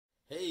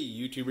Hey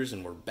YouTubers,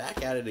 and we're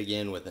back at it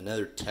again with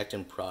another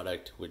Tekton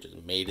product which is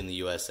made in the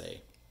USA.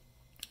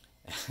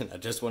 And I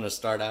just want to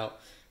start out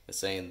by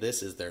saying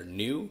this is their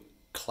new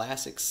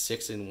classic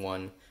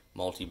 6-in-1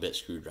 multi-bit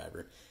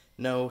screwdriver.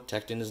 No,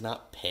 Tekton is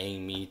not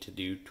paying me to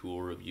do tool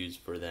reviews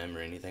for them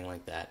or anything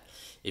like that.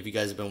 If you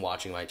guys have been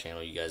watching my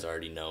channel, you guys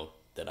already know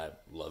that I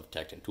love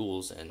Tekton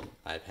tools and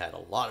I've had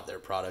a lot of their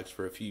products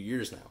for a few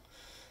years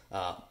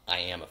now. I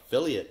am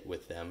affiliate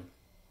with them.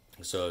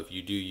 So if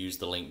you do use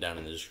the link down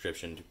in the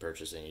description to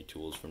purchase any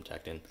tools from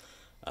Tekton,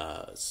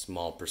 a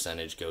small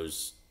percentage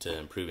goes to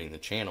improving the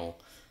channel,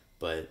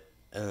 but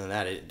other than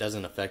that, it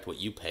doesn't affect what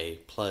you pay.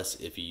 Plus,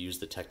 if you use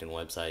the Tekton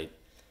website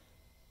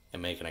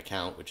and make an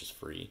account, which is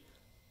free,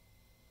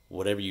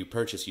 whatever you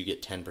purchase, you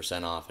get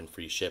 10% off and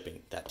free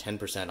shipping. That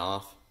 10%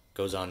 off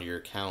goes onto your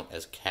account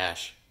as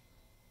cash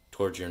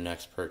towards your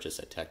next purchase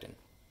at Tekton.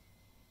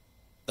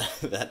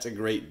 That's a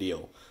great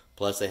deal.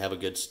 Plus, they have a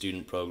good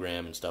student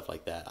program and stuff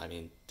like that. I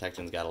mean,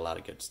 Tekton's got a lot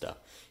of good stuff.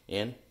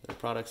 And their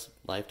products,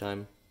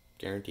 lifetime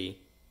guarantee,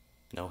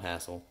 no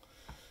hassle.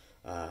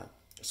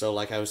 So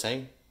like I was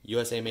saying,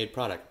 USA made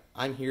product.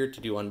 I'm here to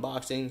do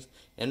unboxings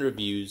and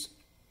reviews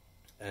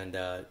and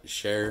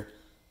share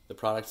the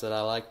products that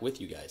I like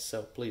with you guys.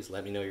 So please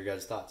let me know your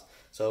guys' thoughts.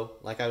 So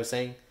like I was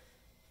saying,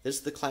 this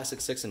is the classic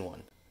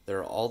 6-in-1.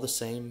 They're all the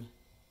same,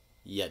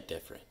 yet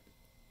different.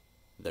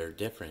 They're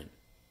different,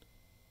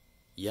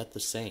 yet the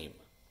same.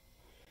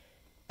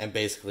 And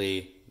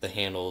basically, the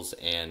handles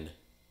and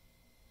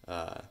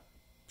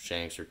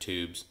shanks or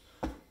tubes,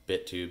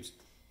 bit tubes,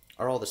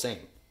 are all the same.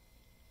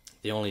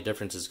 The only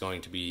difference is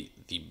going to be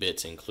the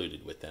bits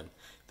included with them.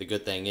 The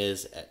good thing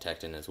is, at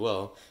Tekton as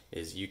well,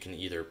 is you can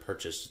either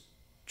purchase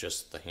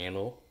just the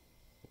handle,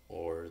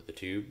 or the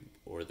tube,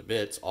 or the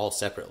bits, all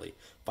separately.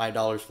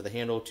 $5 for the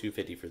handle,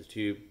 $2.50 for the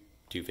tube,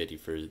 $2.50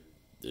 for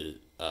the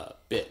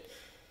bit.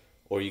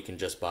 Or you can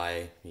just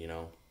buy,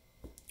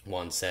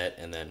 one set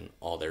and then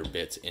all their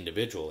bits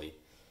individually.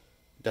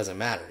 It doesn't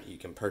matter. You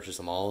can purchase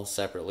them all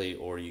separately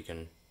or you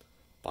can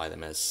buy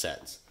them as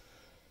sets.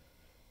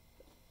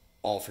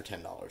 All for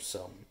 $10.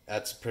 So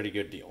that's a pretty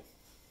good deal.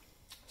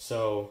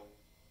 So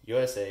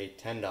USA,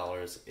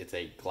 $10. It's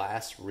a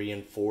glass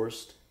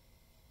reinforced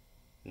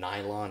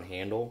nylon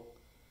handle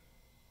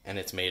and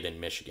it's made in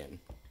Michigan.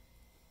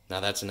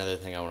 Now that's another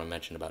thing I want to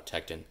mention about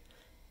Tekton.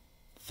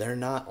 They're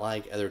not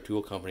like other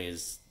tool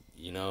companies,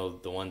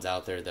 the ones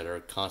out there that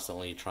are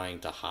constantly trying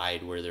to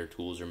hide where their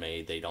tools are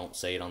made. They don't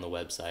say it on the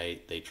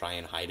website. They try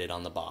and hide it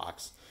on the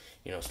box.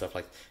 Stuff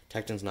like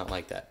that. Tekton's not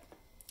like that.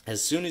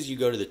 As soon as you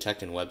go to the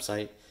Tekton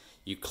website,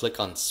 you click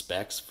on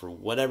specs for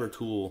whatever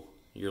tool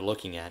you're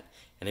looking at,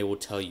 and it will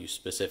tell you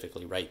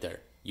specifically right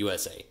there.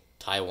 USA,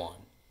 Taiwan,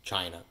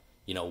 China,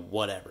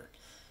 whatever.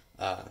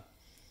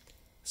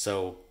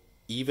 So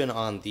even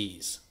on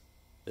these,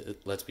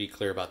 let's be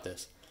clear about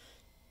this.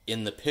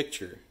 In the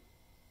picture,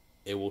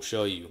 it will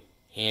show you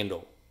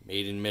handle,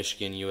 made in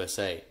Michigan,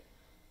 USA.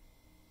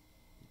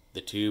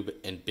 The tube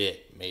and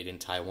bit, made in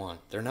Taiwan.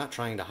 They're not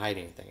trying to hide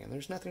anything, and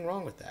there's nothing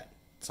wrong with that.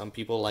 Some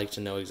people like to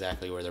know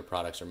exactly where their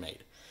products are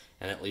made,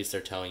 and at least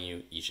they're telling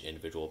you each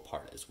individual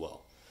part as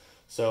well.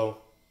 So,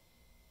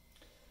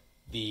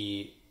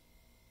 these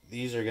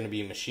are going to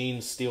be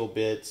machined steel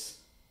bits,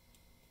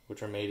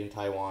 which are made in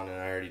Taiwan,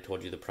 and I already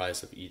told you the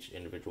price of each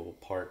individual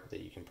part that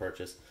you can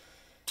purchase.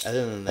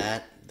 Other than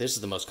that, this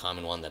is the most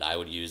common one that I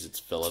would use. It's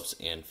Phillips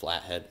and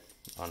flathead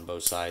on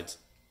both sides.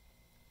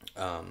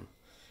 And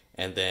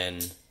then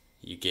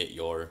you get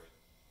your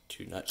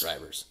 2 nut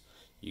drivers.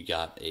 You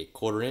got a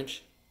 1/4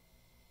 inch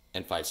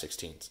and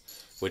 5/16,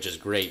 which is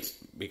great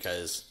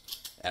because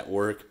at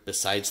work,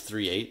 besides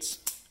 3/8,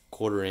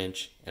 1/4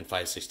 inch and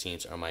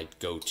 5/16 are my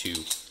go-to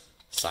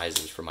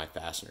sizes for my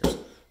fasteners.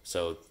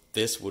 So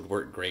this would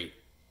work great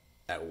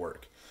at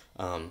work.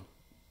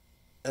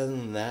 Other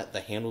than that,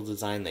 the handle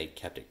design, they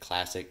kept it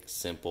classic,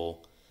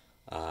 simple,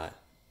 and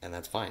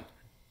that's fine.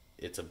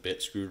 It's a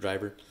bit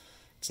screwdriver.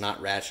 It's not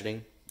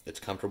ratcheting. It's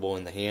comfortable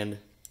in the hand.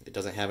 It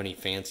doesn't have any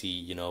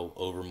fancy,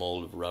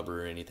 overmold of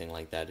rubber or anything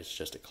like that. It's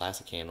just a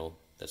classic handle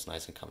that's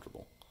nice and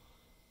comfortable.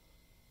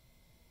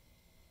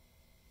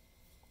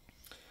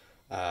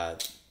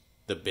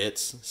 The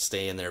bits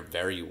stay in there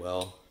very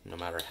well, no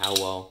matter how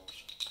well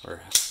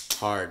or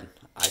hard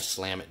I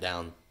slam it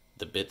down.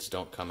 The bits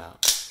don't come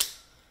out.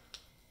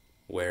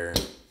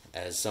 Whereas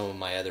some of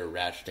my other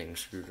ratcheting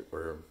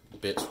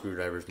bit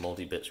screwdrivers,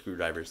 multi-bit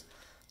screwdrivers,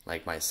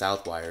 like my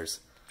South wires,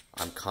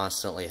 I'm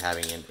constantly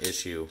having an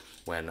issue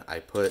when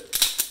I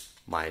put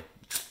my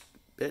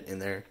bit in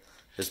there.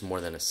 There's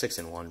more than a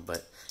 6-in-1,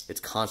 but it's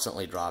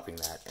constantly dropping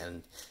that,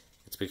 and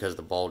it's because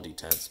the ball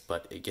detents.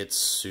 But it gets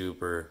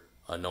super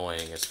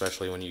annoying,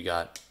 especially when you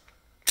got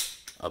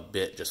a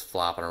bit just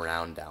flopping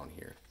around down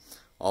here.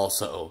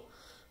 Also,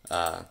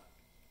 set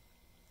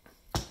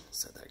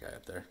that guy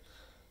up there.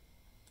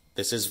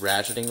 This is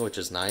ratcheting, which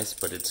is nice,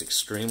 but it's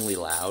extremely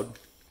loud.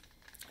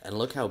 And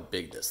look how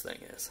big this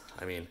thing is.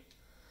 I mean,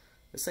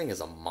 this thing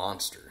is a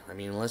monster. I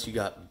mean, unless you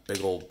got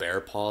big old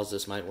bear paws,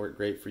 this might work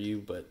great for you,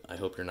 but I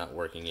hope you're not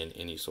working in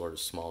any sort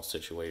of small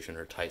situation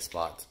or tight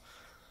spots.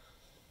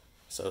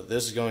 So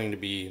this is going to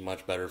be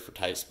much better for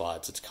tight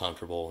spots. It's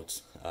comfortable.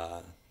 It's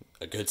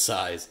a good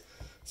size.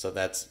 So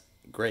that's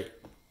great.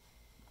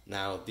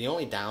 Now, the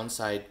only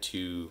downside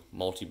to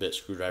multi-bit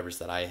screwdrivers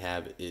that I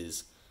have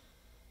is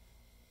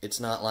it's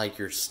not like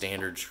your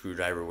standard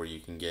screwdriver where you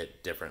can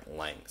get different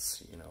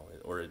lengths,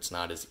 or it's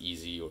not as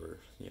easy or,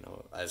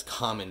 as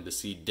common to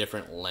see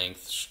different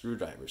length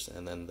screwdrivers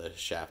and then the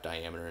shaft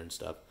diameter and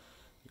stuff.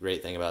 The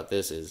great thing about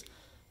this is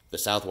the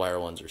Southwire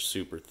ones are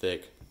super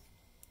thick,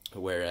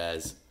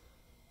 whereas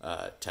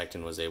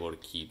Tekton was able to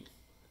keep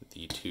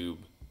the tube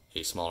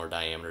a smaller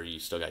diameter. You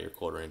still got your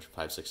 1/4 inch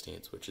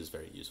 5/16, which is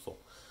very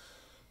useful.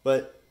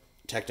 But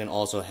Tekton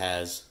also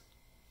has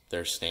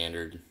their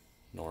standard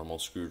normal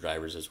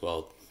screwdrivers as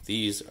well.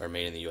 These are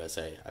made in the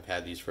USA. I've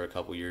had these for a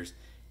couple years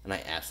and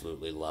I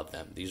absolutely love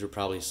them. These are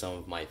probably some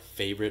of my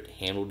favorite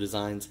handle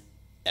designs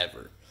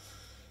ever.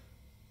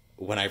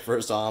 When I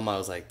first saw them, I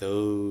was like,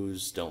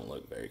 those don't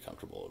look very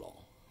comfortable at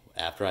all.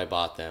 After I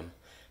bought them,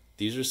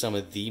 these are some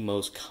of the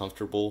most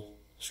comfortable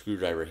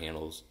screwdriver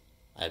handles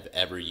I've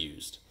ever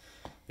used.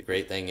 The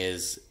great thing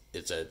is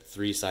it's a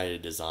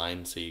 3-sided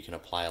design, so you can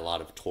apply a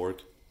lot of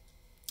torque,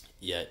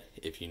 yet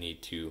if you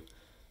need to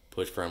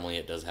push firmly,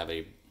 it does have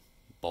a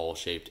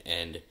ball-shaped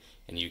end,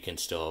 and you can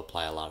still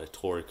apply a lot of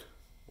torque,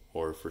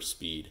 or for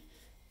speed,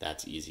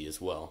 that's easy as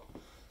well.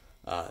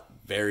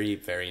 Very,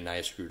 very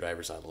nice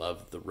screwdrivers. I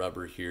love the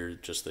rubber here,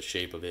 just the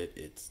shape of it.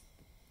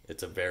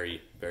 It's a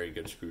very, very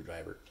good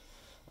screwdriver.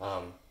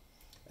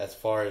 As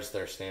far as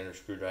their standard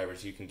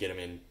screwdrivers, you can get them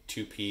in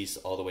 2-piece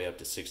all the way up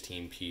to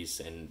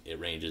 16-piece, and it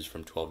ranges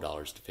from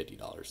 $12 to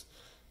 $50.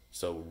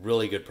 So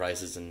really good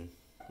prices, and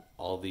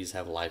all of these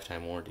have a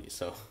lifetime warranty,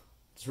 so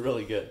it's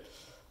really good.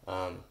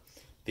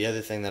 The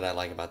other thing that I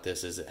like about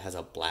this is it has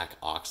a black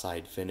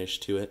oxide finish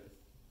to it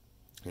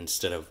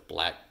instead of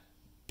black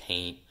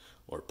paint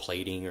or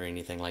plating or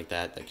anything like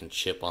that that can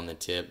chip on the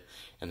tip,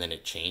 and then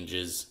it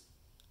changes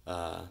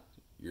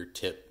your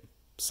tip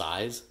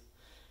size,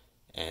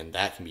 and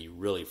that can be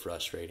really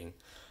frustrating.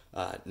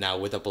 Now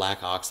with a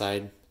black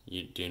oxide,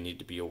 you do need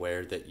to be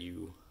aware that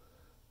you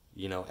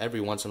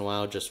every once in a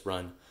while just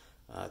run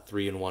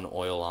 3-in-1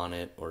 oil on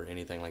it or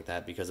anything like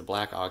that, because the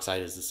black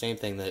oxide is the same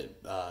thing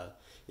that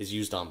is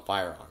used on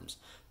firearms.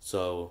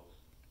 So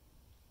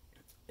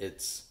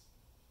it's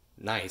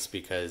nice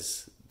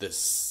because the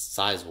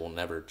size will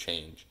never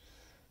change,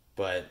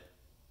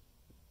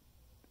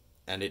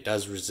 and it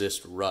does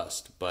resist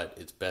rust, but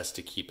it's best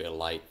to keep a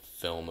light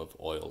film of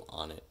oil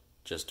on it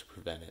just to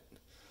prevent it,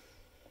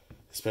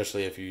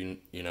 especially if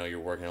you're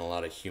working in a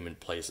lot of humid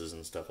places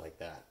and stuff like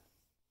that.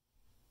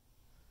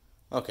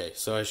 Okay,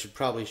 so I should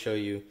probably show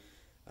you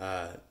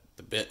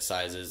the bit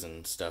sizes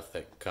and stuff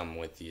that come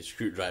with these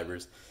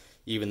screwdrivers,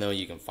 even though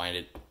you can find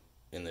it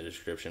in the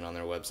description on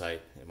their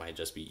website. It might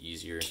just be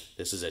easier.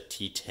 This is a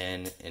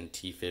T10 and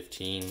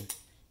T15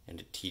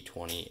 and a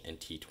T20 and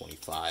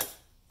T25.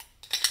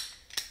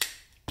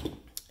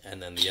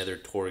 And then the other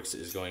Torx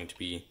is going to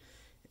be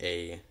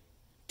a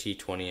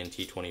T20 and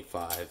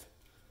T25,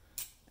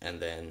 and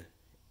then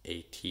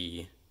a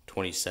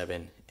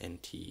T27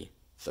 and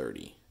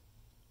T30.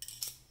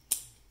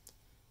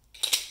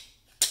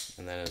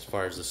 And then as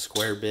far as the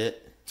square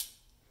bit,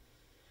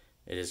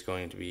 it is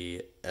going to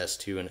be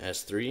S2 and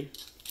S3,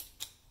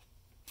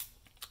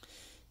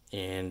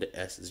 and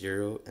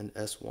S0 and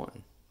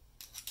S1.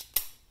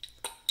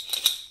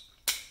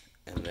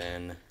 And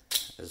then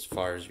as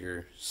far as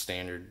your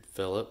standard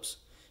Phillips,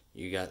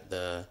 you got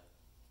the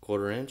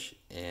 1/4 inch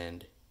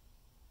and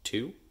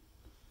 2,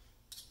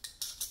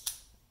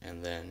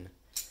 and then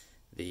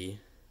the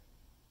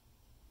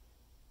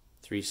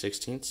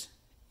 3/16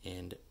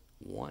 and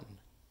 1.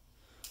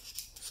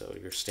 So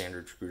your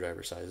standard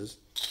screwdriver sizes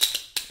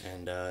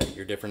and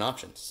your different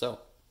options. So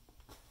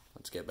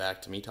let's get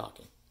back to me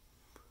talking.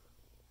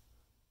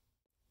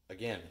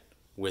 Again,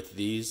 with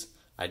these,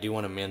 I do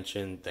want to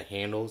mention the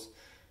handles.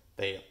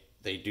 They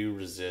do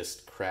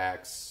resist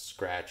cracks,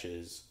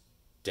 scratches,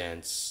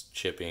 dents,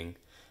 chipping,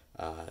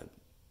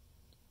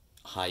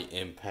 high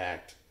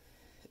impact.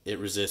 It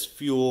resists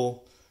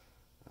fuel,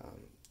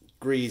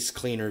 grease,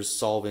 cleaners,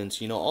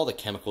 solvents, all the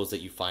chemicals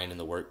that you find in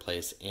the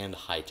workplace, and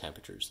high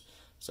temperatures.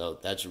 So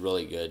that's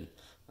really good.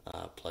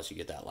 Plus you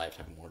get that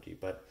lifetime warranty.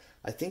 But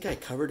I think I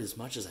covered as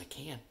much as I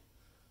can.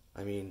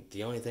 I mean,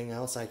 the only thing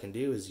else I can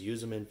do is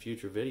use them in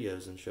future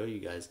videos and show you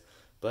guys.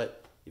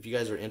 But if you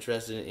guys are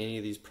interested in any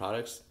of these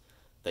products,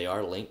 they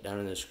are linked down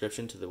in the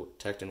description to the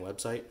Tekton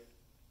website.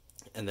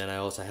 And then I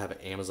also have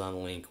an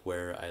Amazon link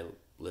where I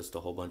list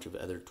a whole bunch of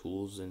other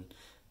tools and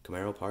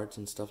Camaro parts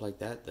and stuff like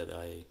that that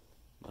I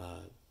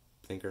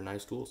think are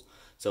nice tools.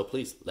 So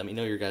please let me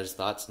know your guys'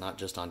 thoughts, not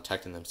just on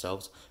Tekton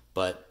themselves,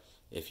 but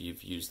if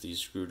you've used these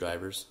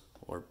screwdrivers,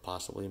 or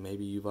possibly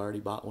maybe you've already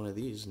bought one of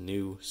these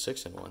new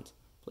 6-in-1s.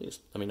 Please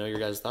let me know your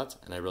guys' thoughts,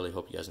 and I really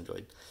hope you guys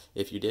enjoyed.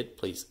 If you did,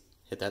 please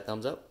hit that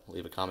thumbs up,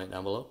 leave a comment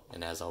down below,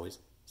 and as always,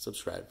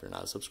 subscribe if you're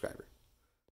not a subscriber.